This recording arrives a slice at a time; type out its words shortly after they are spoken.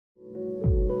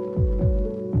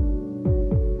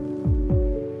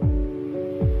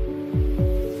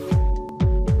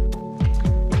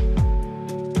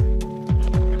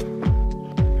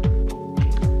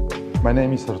My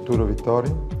name is Arturo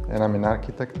Vittori and I'm an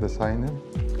architect designer.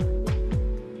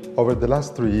 Over the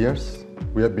last 3 years,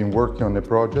 we have been working on a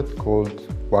project called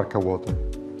Warka Water.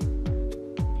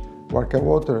 Warka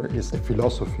Water is a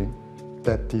philosophy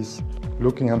that is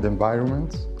looking at the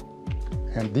environment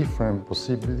and different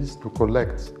possibilities to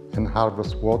collect and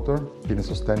harvest water in a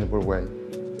sustainable way.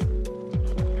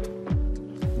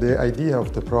 The idea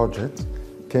of the project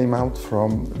came out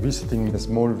from visiting a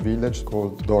small village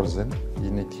called Dorze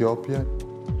in Ethiopia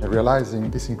and realizing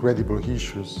these incredible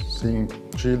issues, seeing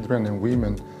children and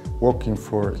women walking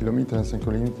for kilometers and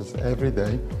kilometers every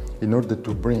day in order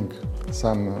to bring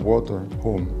some water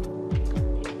home.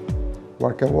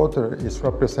 Warka Water is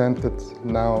represented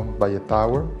now by a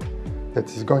tower that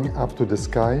is going up to the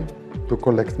sky to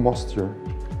collect moisture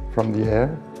from the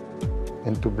air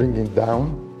and to bring it down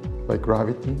by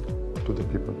gravity to the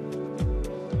people.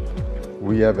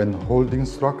 We have a holding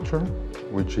structure,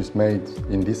 which is made,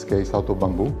 in this case, out of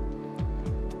bamboo.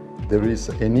 There is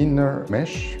an inner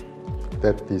mesh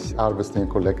that is harvesting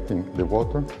and collecting the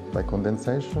water by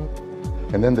condensation.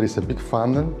 And then there is a big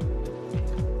funnel,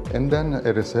 and then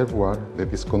a reservoir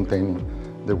that is containing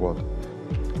the water.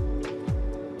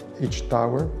 Each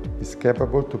tower is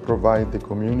capable to provide the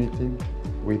community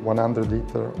with 100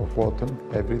 liters of water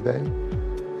every day,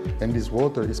 and this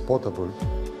water is potable.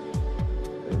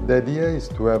 The idea is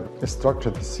to have a structure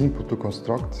that is simple to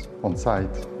construct on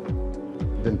site.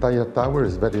 The entire tower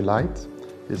is very light.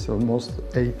 It's almost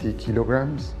 80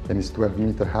 kilograms and it's 12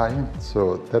 meters high.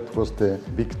 So that was the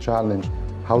big challenge,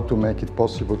 how to make it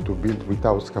possible to build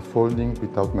without scaffolding,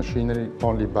 without machinery,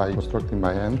 only by constructing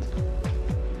by hand.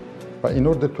 But in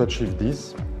order to achieve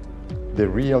this, the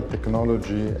real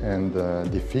technology and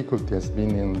difficulty has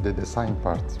been in the design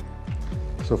part.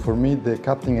 So for me, the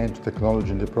cutting-edge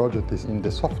technology in the project is in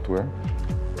the software.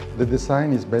 The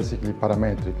design is basically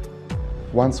parametric.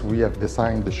 Once we have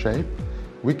designed the shape,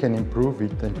 we can improve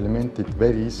it, implement it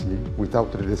very easily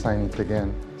without redesigning it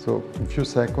again. So in a few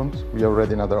seconds, we are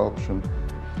already another option.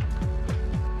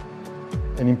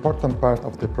 An important part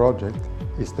of the project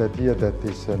is the idea that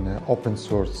it's an open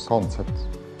source concept.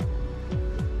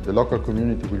 The local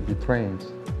community will be trained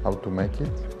how to make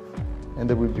it, and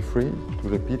they will be free to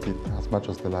repeat it as much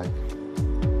as they like.